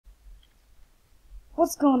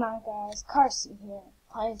What's going on, guys? Carson here,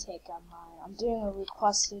 playing Take on Mine. I'm doing a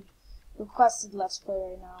requested Let's Play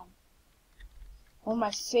right now. One of my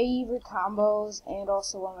favorite combos, and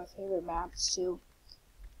also one of my favorite maps too.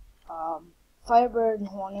 Firebird and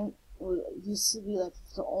Hornet used to be like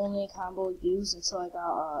the only combo used until I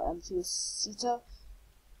got M2 Sita.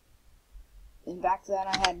 And back then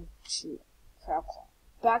I had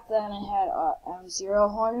Back then I had M0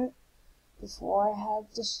 Hornet. Before I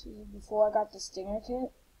got the Stinger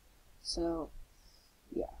kit. So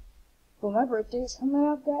yeah. But my birthday is coming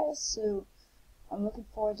up, guys, so I'm looking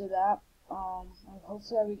forward to that. And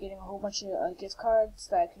hopefully I'll be getting a whole bunch of gift cards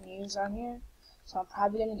that I can use on here. So I'm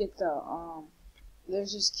probably gonna get the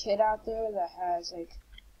there's this kid out there that has like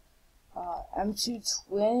M2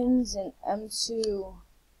 twins and M2,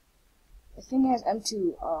 I think it has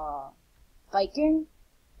M2 Viking.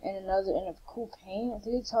 And a cool paint. I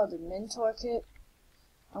think it's called the Mentor kit.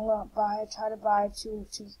 I'm gonna try to buy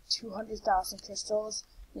 200,000 crystals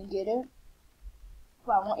and get it.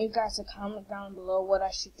 But I want you guys to comment down below what I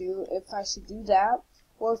should do. If I should do that,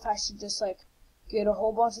 or if I should just like get a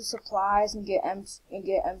whole bunch of supplies and get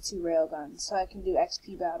M2 railguns so I can do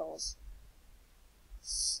XP battles.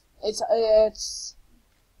 It's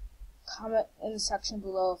comment in the section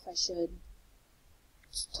below if I should.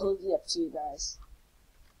 It's totally up to you guys.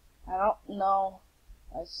 I don't know.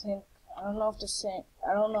 I don't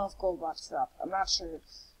know if gold box dropped. I'm not sure.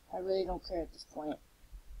 I really don't care at this point.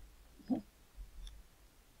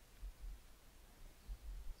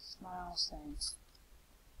 Smile things.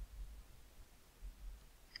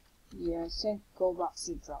 Yeah, I think gold box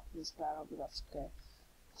did drop this battle, but that's okay.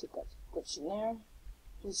 Took that glitch in there.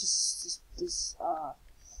 There's just this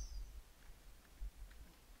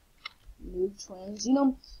noob twins. You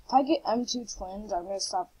know, if I get M2 twins, I'm gonna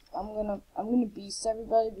stop. I'm gonna beast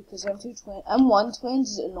everybody because M1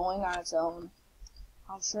 twins is annoying on its own.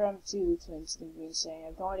 I'm sure M2 twins is gonna be insane. I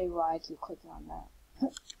have no idea why I keep clicking on that.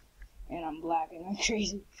 And I'm lagging like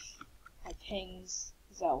crazy. My pings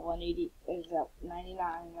is at 180. Is at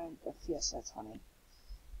 99. And FPS at 20.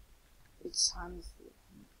 It's time to food.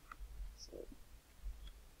 So,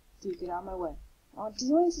 dude, get out of my way. Oh, do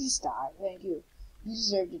you want to just die? Thank you. You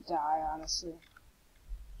deserve to die, honestly.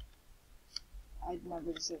 I'd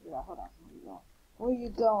never deserve that. Hold on, where you going? Where you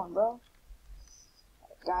going, bro?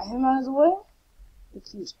 Got him out of the way. Look,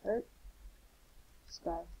 he was hurt. This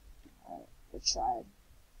guy. Alright, good tried.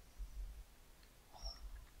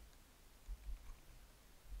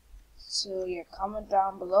 So yeah, comment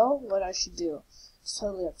down below what I should do. It's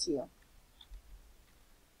totally up to you.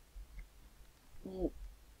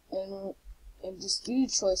 And just do your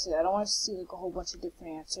choices. I don't want to see like a whole bunch of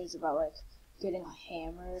different answers about like getting a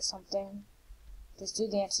hammer or something. Just do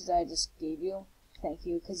the answers that I just gave you. Thank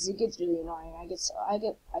you, because it gets really annoying. I get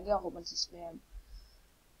a whole bunch of spam.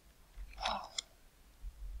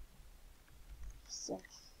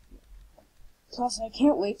 Plus, I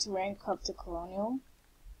can't wait to rank up to Colonial.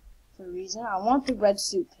 For a reason, I want the red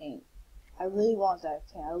suit paint. I really want that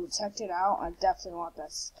paint. I checked it out. I definitely want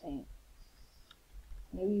that paint.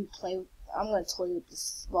 Maybe I'm gonna toy with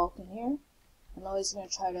this Vulcan here. I know he's gonna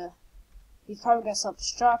try to. He's probably gonna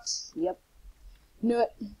self-destruct. Yep. Knew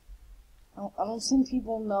it. I don't think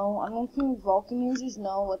people know. I don't think Vulcan users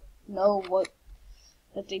know what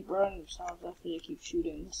that they burn themselves after they keep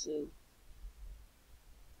shooting. So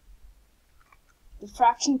the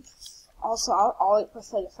fraction. Also, I always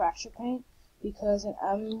prefer the fracture paint because an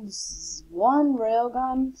M1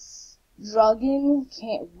 railgun drugging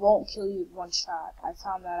won't kill you with one shot. I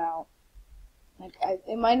found that out. Like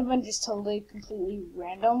it might have been just totally completely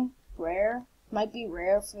random, rare. Might be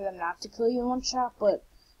rare for them not to kill you in one shot, but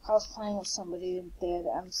I was playing with somebody and they had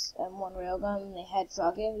M1 railgun and they had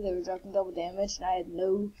drugging. They were drugging double damage, and I had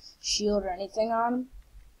no shield or anything on them.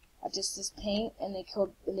 Just this paint, and they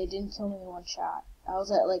didn't kill me in one shot. I was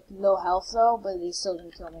at like no health though, but they still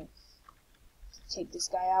didn't kill me. Take this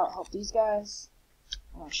guy out, help these guys.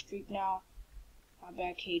 I'm on streak now. My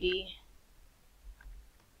bad, KD.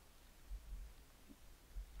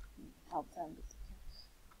 Help them get the kill.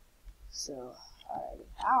 So, alright.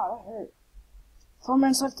 Ow, that hurt. 4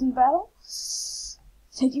 minutes left in the battle.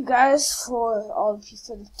 Thank you guys for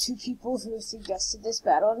the 2 people who suggested this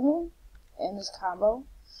battle to me and this combo.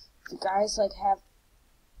 If you guys like have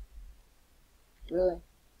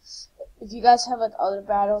if you guys have like other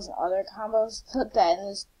battles and other combos, put that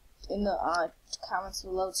in the comments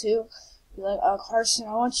below too. Be like, Carson,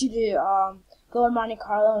 I want you to go to Monte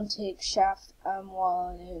Carlo and take Shaft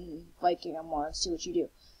M1 and Viking M1 and see what you do.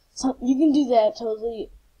 So you can do that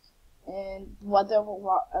totally, and whether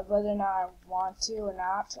or not I want to or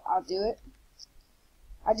not, I'll do it.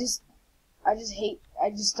 I just hate I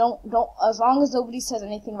just don't, as long as nobody says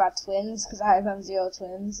anything about twins, because I have M0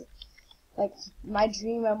 twins. Like, my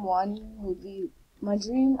dream M1 would be, my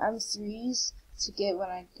dream M3s to get when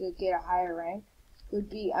I could get a higher rank would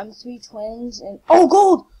be M3 twins and, oh,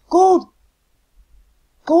 gold! Gold!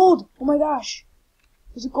 Gold! Oh my gosh.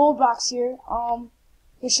 There's a gold box here.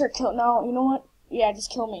 Yeah, sure, kill, no, you know what? Yeah,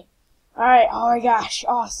 just kill me. Alright, oh my gosh,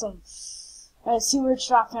 awesome. Let's see where it's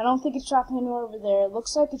dropping. I don't think it's dropping anywhere over there. It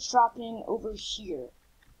looks like it's dropping over here.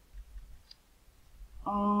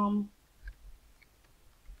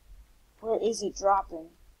 Where is it dropping?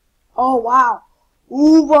 Oh, wow.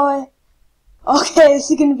 Ooh, boy. Okay,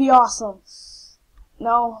 this is gonna be awesome.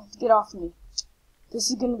 No, get off me.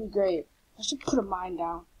 This is gonna be great. I should put a mine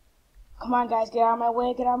down. Come on, guys, get out of my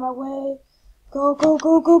way, get out of my way. Go, go,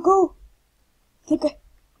 go, go, go.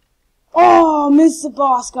 Oh, missed the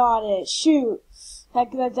boss, got it. Shoot.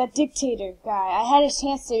 That dictator guy. I had a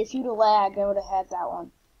chance there. If you'd have lagged, I would have had that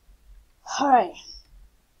one. Alright.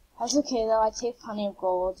 That's okay, though. I take plenty of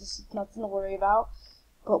gold. This is nothing to worry about.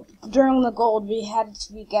 But during the gold, we had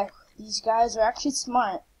to get... These guys are actually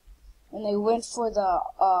smart. And they went for the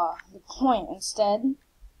point instead.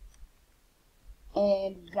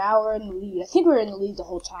 And now we're in the lead. I think we were in the lead the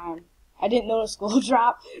whole time. I didn't notice gold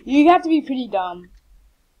drop. You have to be pretty dumb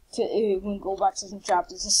to when gold box doesn't drop.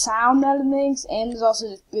 There's a sound that it makes, and there's also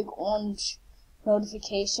this big orange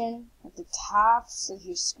notification at the top of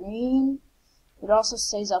your screen. It also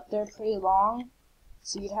stays up there pretty long,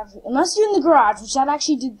 so you'd have to, unless you're in the garage, which that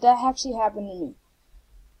actually happened to me.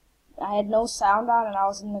 I had no sound on, and I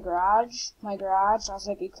was in the garage, my garage. I was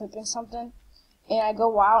like equipping something, and I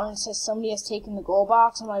go out and it says somebody has taken the gold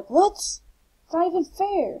box. I'm like, what? It's not even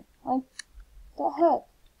fair. Like, what the heck?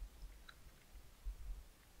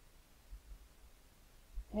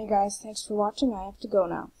 Hey guys, thanks for watching. I have to go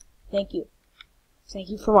now. Thank you. Thank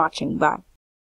you for watching. Bye.